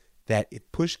Begin that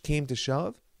if push came to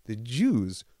shove, the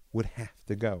Jews would have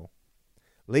to go.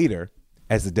 Later,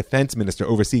 as the defense minister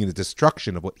overseeing the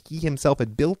destruction of what he himself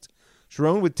had built,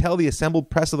 Sharon would tell the assembled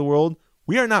press of the world,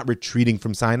 we are not retreating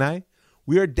from Sinai.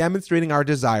 We are demonstrating our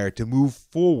desire to move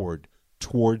forward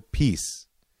toward peace.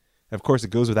 And of course,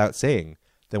 it goes without saying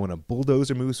that when a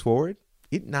bulldozer moves forward,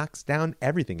 it knocks down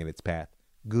everything in its path,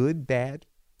 good, bad,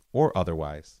 or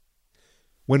otherwise.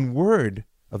 When word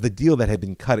of the deal that had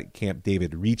been cut at Camp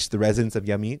David reached the residents of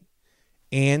Yamit,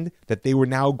 and that they were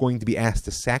now going to be asked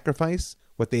to sacrifice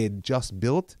what they had just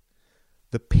built,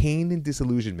 the pain and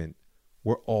disillusionment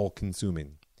were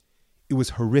all-consuming. It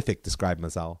was horrific, described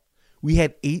Mazal. We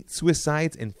had 8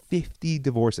 suicides and 50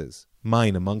 divorces,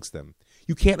 mine amongst them.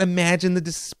 You can't imagine the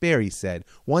despair, he said.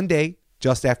 One day,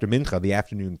 just after Mincha, the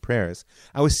afternoon prayers,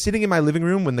 I was sitting in my living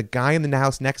room when the guy in the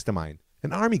house next to mine,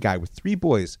 an army guy with 3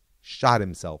 boys, shot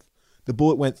himself. The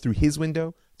bullet went through his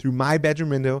window, through my bedroom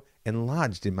window, and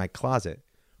lodged in my closet.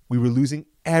 We were losing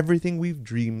everything we've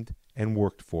dreamed and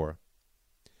worked for.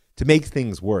 To make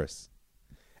things worse,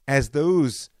 as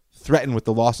those threatened with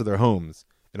the loss of their homes,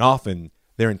 and often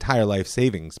their entire life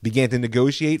savings, began to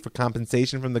negotiate for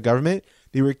compensation from the government,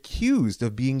 they were accused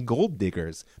of being gold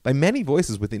diggers by many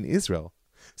voices within Israel.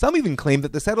 Some even claimed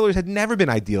that the settlers had never been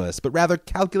idealists, but rather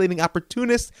calculating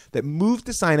opportunists that moved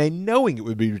to Sinai knowing it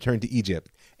would be returned to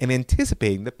Egypt and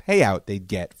anticipating the payout they'd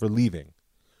get for leaving.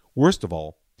 Worst of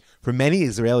all, for many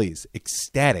Israelis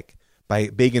ecstatic by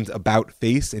Begin's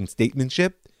about-face and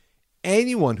statesmanship,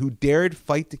 anyone who dared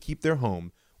fight to keep their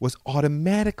home was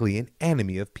automatically an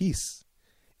enemy of peace.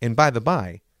 And by the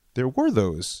by, there were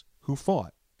those who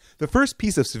fought. The first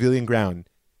piece of civilian ground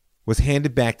was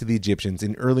handed back to the Egyptians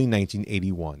in early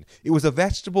 1981. It was a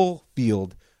vegetable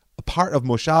field, a part of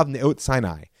Moshav Neot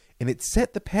Sinai, and it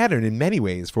set the pattern in many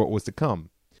ways for what was to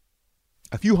come.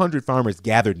 A few hundred farmers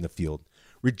gathered in the field,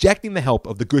 rejecting the help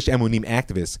of the Gush Emunim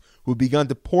activists who had begun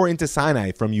to pour into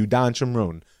Sinai from Yudah and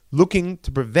Shomron, looking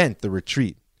to prevent the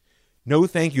retreat. No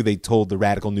thank you, they told the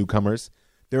radical newcomers.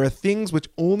 There are things which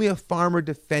only a farmer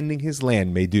defending his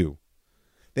land may do.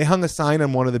 They hung a sign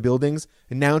on one of the buildings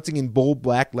announcing in bold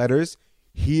black letters,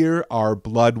 "Here our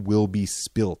blood will be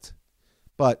spilt."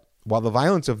 But while the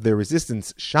violence of their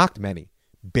resistance shocked many,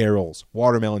 barrels,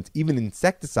 watermelons, even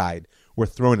insecticide were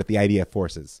thrown at the IDF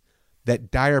forces.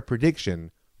 That dire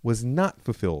prediction was not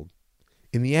fulfilled.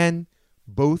 In the end,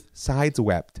 both sides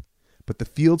wept, but the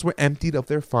fields were emptied of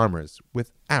their farmers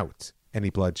without any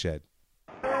bloodshed.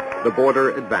 The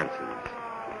border advances.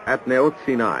 At Neot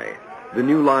Sinai, the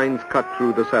new lines cut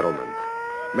through the settlements,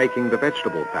 making the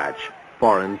vegetable patch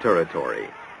foreign territory.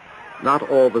 Not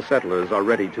all the settlers are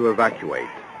ready to evacuate.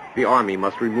 The army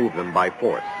must remove them by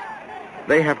force.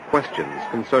 They have questions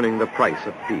concerning the price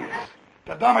of peace.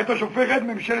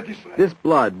 This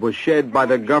blood was shed by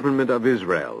the government of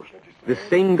Israel. This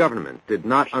same government did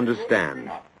not understand.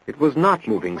 It was not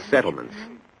moving settlements.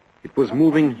 It was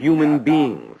moving human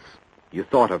beings. You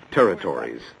thought of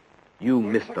territories. You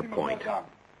missed the point.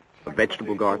 A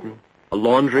vegetable garden? A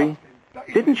laundry?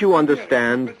 Didn't you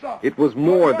understand? It was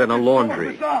more than a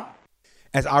laundry.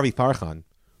 As Avi Farhan,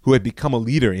 who had become a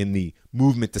leader in the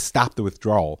movement to stop the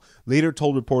withdrawal, later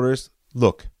told reporters,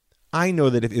 "Look, I know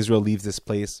that if Israel leaves this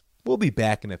place, we'll be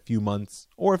back in a few months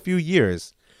or a few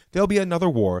years. There'll be another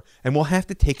war, and we'll have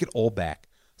to take it all back.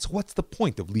 So what's the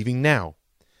point of leaving now?"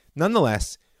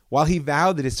 Nonetheless, while he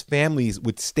vowed that his families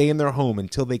would stay in their home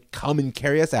until they come and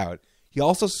carry us out, he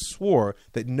also swore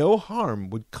that no harm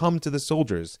would come to the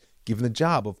soldiers, given the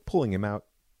job of pulling him out.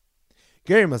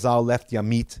 Gary Mazal left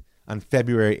Yamit on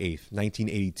February 8th,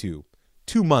 1982,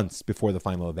 2 months before the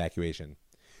final evacuation.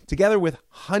 Together with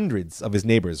hundreds of his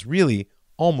neighbors, really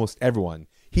almost everyone,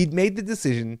 he'd made the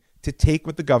decision to take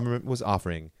what the government was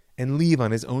offering and leave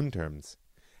on his own terms.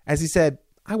 As he said,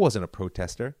 "I wasn't a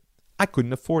protester. I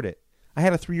couldn't afford it. I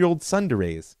had a 3-year-old son to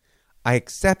raise. I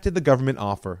accepted the government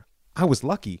offer. I was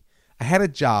lucky. I had a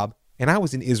job, and I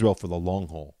was in Israel for the long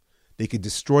haul. They could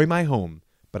destroy my home,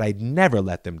 but I'd never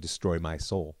let them destroy my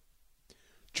soul."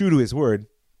 True to his word,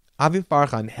 Aviv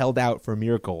Farhan held out for a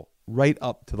miracle right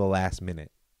up to the last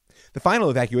minute. The final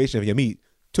evacuation of Yamit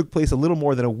took place a little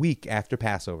more than a week after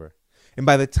Passover, and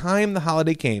by the time the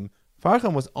holiday came,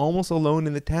 Farhan was almost alone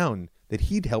in the town that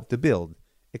he'd helped to build,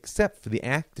 except for the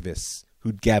activists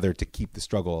who'd gathered to keep the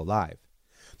struggle alive.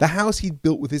 The house he'd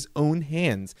built with his own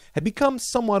hands had become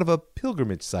somewhat of a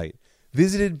pilgrimage site,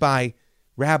 visited by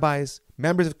rabbis,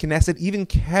 members of Knesset, even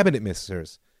cabinet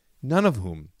ministers, none of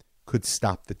whom could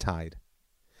stop the tide.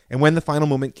 And when the final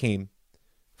moment came,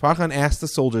 Farhan asked the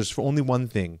soldiers for only one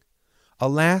thing, a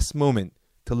last moment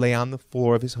to lay on the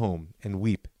floor of his home and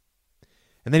weep.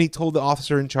 And then he told the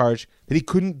officer in charge that he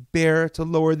couldn't bear to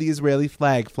lower the Israeli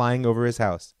flag flying over his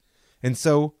house. And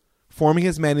so, forming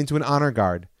his men into an honor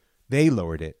guard, they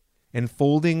lowered it, and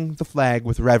folding the flag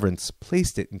with reverence,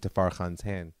 placed it into Farhan's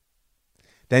hand.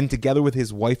 Then, together with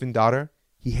his wife and daughter,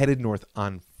 he headed north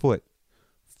on foot.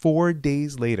 4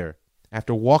 days later,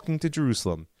 after walking to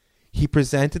Jerusalem, he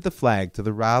presented the flag to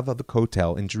the Rav of the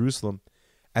Kotel in Jerusalem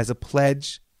as a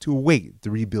pledge to await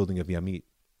the rebuilding of Yamit.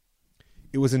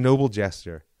 It was a noble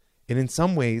gesture, and in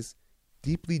some ways,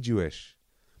 deeply Jewish.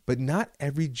 But not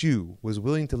every Jew was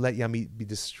willing to let Yamit be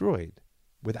destroyed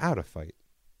without a fight.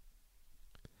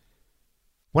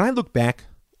 When I look back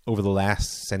over the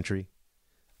last century,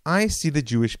 I see the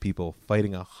Jewish people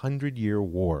fighting a 100-year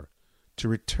war to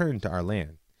return to our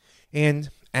land. And,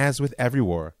 as with every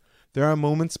war, there are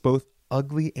moments both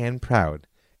ugly and proud,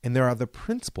 and there are the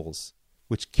principles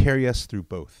which carry us through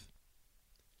both.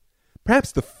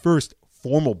 Perhaps the first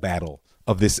formal battle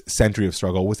of this century of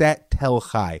struggle was at Tel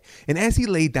Chai, and as he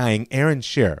lay dying, Aaron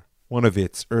Sher, one of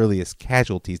its earliest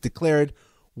casualties, declared,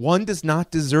 "One does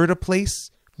not desert a place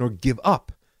nor give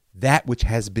up that which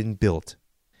has been built."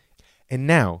 And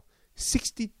now,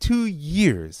 62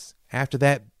 years after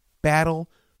that battle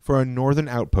for a northern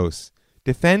outpost,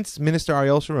 Defense Minister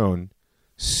Ariel Sharon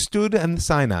stood on the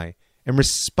Sinai and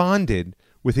responded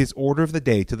with his order of the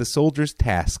day to the soldiers'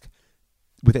 task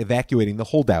with evacuating the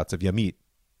holdouts of Yamit.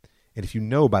 And if you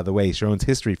know, by the way, Sharon's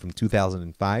history from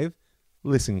 2005,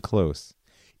 listen close.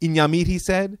 In Yamit, he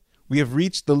said, "We have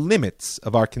reached the limits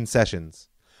of our concessions.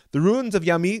 The ruins of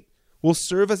Yamit will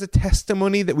serve as a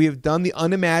testimony that we have done the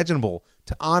unimaginable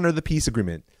to honor the peace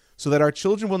agreement, so that our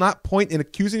children will not point an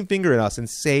accusing finger at us and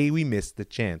say we missed the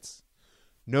chance.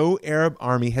 No Arab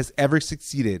army has ever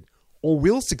succeeded or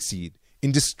will succeed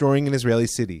in destroying an Israeli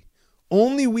city.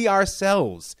 Only we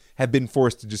ourselves have been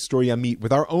forced to destroy Yamit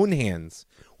with our own hands.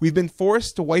 We've been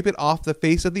forced to wipe it off the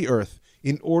face of the earth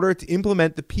in order to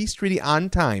implement the peace treaty on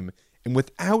time and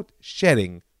without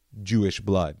shedding Jewish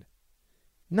blood."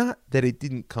 Not that it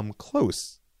didn't come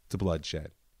close to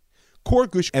bloodshed. Core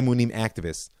Gush Emunim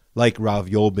activists like Rav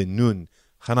Yol Ben Nun,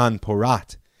 Hanan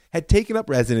Porat, had taken up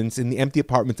residence in the empty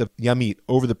apartments of Yamit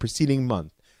over the preceding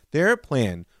month. Their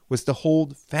plan was to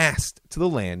hold fast to the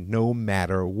land no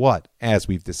matter what, as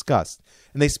we've discussed.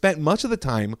 And they spent much of the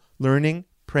time learning,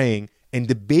 praying, and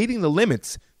debating the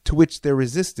limits to which their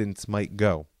resistance might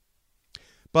go.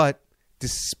 But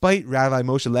despite Rabbi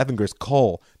Moshe Levenger's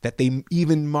call that they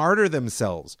even martyr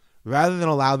themselves rather than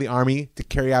allow the army to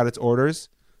carry out its orders,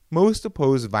 most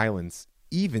opposed violence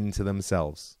even to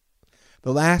themselves.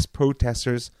 The last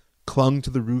protesters clung to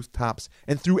the rooftops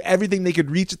and threw everything they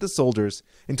could reach at the soldiers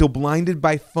until, blinded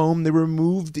by foam, they were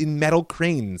moved in metal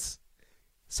cranes,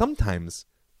 sometimes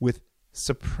with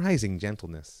surprising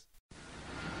gentleness.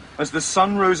 As the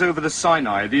sun rose over the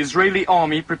Sinai, the Israeli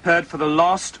army prepared for the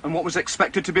last and what was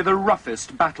expected to be the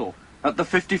roughest battle at the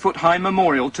 50-foot-high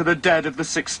memorial to the dead of the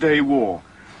Six-Day War.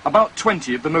 About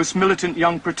 20 of the most militant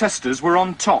young protesters were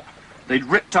on top. They'd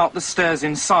ripped out the stairs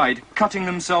inside, cutting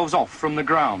themselves off from the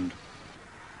ground.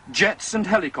 Jets and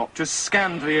helicopters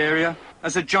scanned the area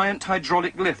as a giant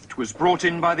hydraulic lift was brought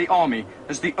in by the army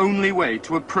as the only way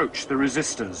to approach the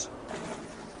resistors.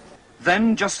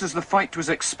 Then, just as the fight was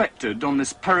expected on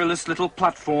this perilous little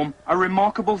platform, a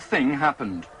remarkable thing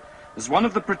happened. As one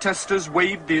of the protesters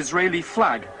waved the Israeli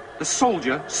flag, the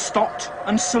soldier stopped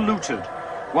and saluted,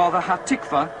 while the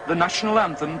Hatikva, the national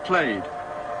anthem, played.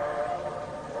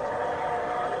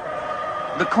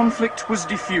 The conflict was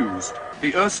diffused.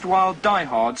 The erstwhile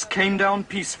diehards came down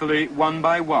peacefully one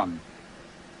by one.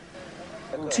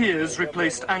 Tears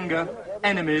replaced anger,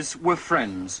 enemies were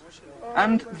friends.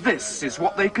 And this is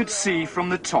what they could see from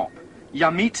the top.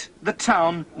 Yamit, the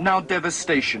town, now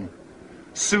devastation.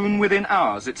 Soon, within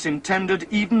hours, it's intended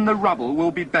even the rubble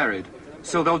will be buried,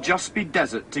 so there'll just be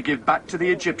desert to give back to the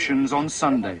Egyptians on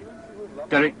Sunday.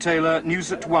 Derek Taylor,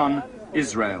 News at 1,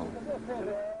 Israel.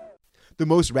 The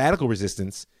most radical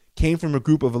resistance came from a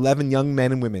group of 11 young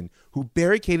men and women who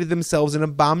barricaded themselves in a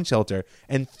bomb shelter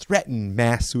and threatened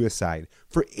mass suicide.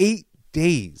 For 8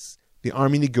 days, the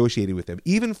army negotiated with them,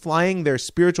 even flying their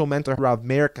spiritual mentor, Rav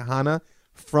Meir Kahana,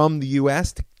 from the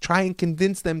U.S. to try and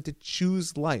convince them to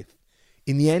choose life.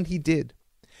 In the end, he did.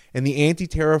 And the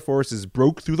anti-terror forces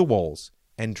broke through the walls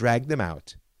and dragged them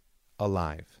out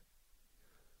alive.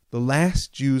 The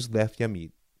last Jews left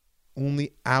Yamit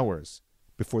only hours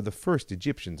before the first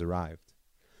Egyptians arrived.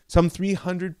 Some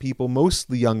 300 people,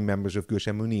 mostly young members of Gush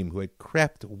Emunim, who had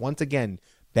crept once again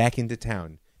back into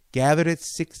town, gathered at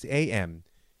 6 a.m.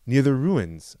 near the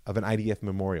ruins of an IDF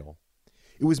memorial.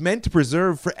 It was meant to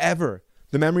preserve forever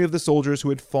the memory of the soldiers who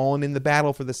had fallen in the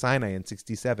battle for the Sinai in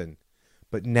 1967.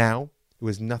 But now it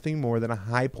was nothing more than a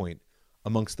high point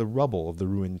amongst the rubble of the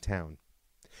ruined town.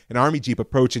 An army jeep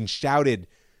approached and shouted,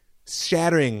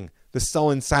 shattering the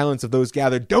sullen silence of those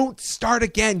gathered, "Don't start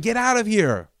again! Get out of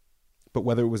here!" But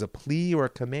whether it was a plea or a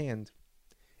command,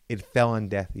 it fell on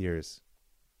deaf ears.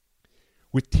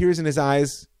 With tears in his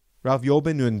eyes, Rav Yol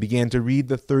Ben Nun began to read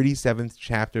the 37th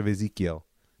chapter of Ezekiel,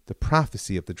 the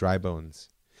prophecy of the dry bones.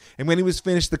 And when he was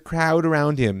finished, the crowd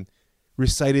around him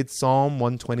recited Psalm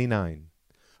 129.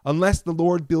 Unless the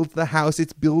Lord builds the house,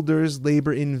 its builders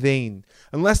labor in vain.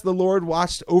 Unless the Lord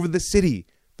watched over the city,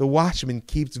 the watchman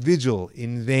keeps vigil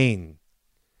in vain.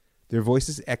 Their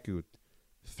voices echoed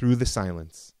through the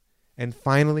silence, And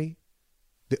finally,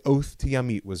 the oath to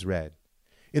Yamit was read.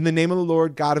 In the name of the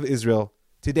Lord God of Israel,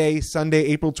 today, Sunday,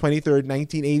 April 23rd,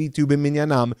 1982,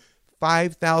 B'minyanam,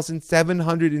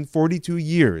 5,742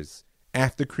 years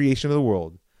after the creation of the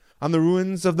world, on the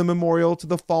ruins of the memorial to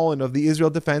the fallen of the Israel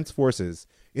Defense Forces,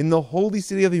 in the holy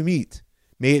city of Yamit,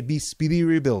 may it be speedily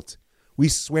rebuilt. We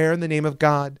swear in the name of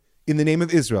God, in the name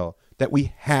of Israel, that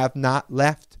we have not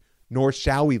left, nor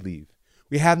shall we leave.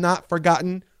 We have not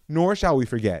forgotten, nor shall we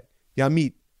forget.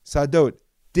 Yamit, Sadot,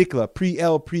 Dikla, Pri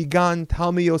El, Pri Gan,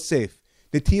 Talmi Yosef,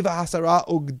 Netiva Hasara,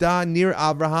 Ogda, Nir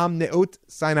Abraham, Neot,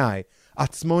 Sinai,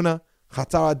 Atzmona,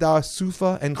 Chatzar Adar,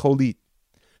 Sufa, and Cholit.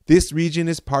 This region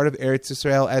is part of Eretz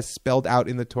Israel as spelled out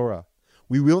in the Torah.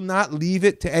 We will not leave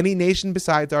it to any nation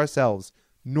besides ourselves,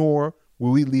 nor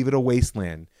will we leave it a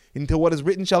wasteland, until what is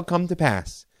written shall come to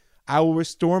pass. I will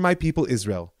restore my people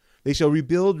Israel. They shall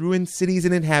rebuild ruined cities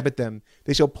and inhabit them.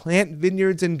 They shall plant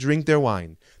vineyards and drink their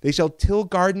wine. They shall till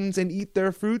gardens and eat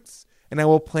their fruits, and I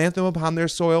will plant them upon their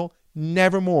soil,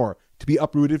 nevermore to be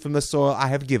uprooted from the soil I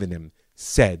have given them,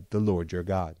 said the Lord your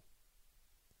God.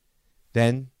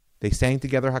 Then they sang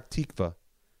together Haktikva,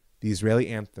 the Israeli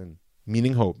anthem,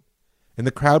 meaning hope, and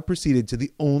the crowd proceeded to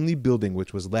the only building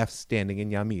which was left standing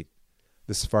in Yamit,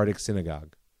 the Sephardic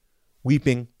synagogue.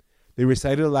 Weeping, they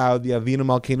recited aloud the Avinu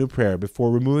Malkeinu prayer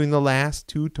before removing the last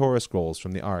 2 Torah scrolls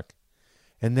from the ark.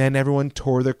 And then everyone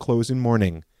tore their clothes in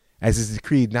mourning, as is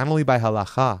decreed not only by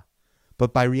halacha,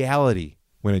 but by reality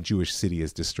when a Jewish city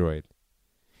is destroyed.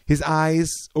 His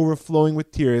eyes overflowing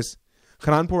with tears,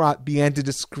 Hanan Porat began to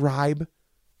describe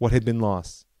what had been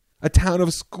lost. A town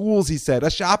of schools, he said,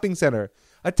 a shopping center,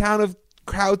 a town of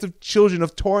crowds of children,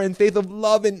 of Torah and faith, of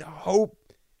love and hope.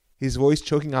 His voice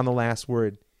choking on the last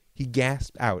word, he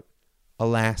gasped out a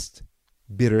last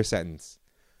bitter sentence.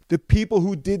 The people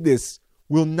who did this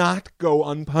will not go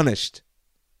unpunished.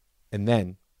 And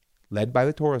then, led by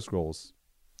the Torah scrolls,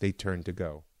 they turned to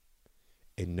go.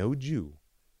 And no Jew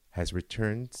has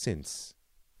returned since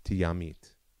to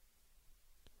Yamit.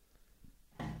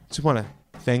 Just want to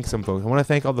thank some folks. I want to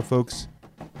thank all the folks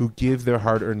who give their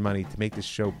hard-earned money to make this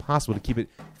show possible, to keep it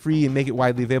free and make it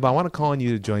widely available. I want to call on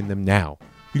you to join them now.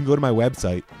 You can go to my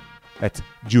website. That's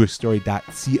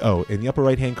jewishstory.co. In the upper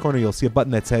right-hand corner, you'll see a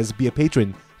button that says Be a Patron.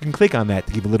 You can click on that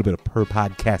to give a little bit of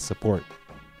per-podcast support.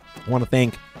 I want to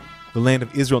thank the Land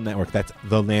of Israel Network. That's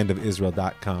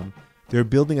thelandofisrael.com. They're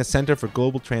building a center for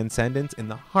global transcendence in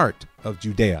the heart of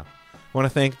Judea. I want to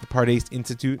thank the Pardes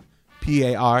Institute,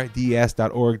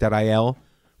 pardes.org.il,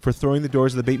 for throwing the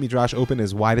doors of the Beit Midrash open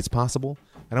as wide as possible.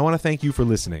 And I want to thank you for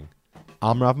listening.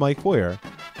 I'm Rav Mike Boyer,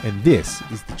 and this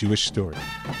is The Jewish Story.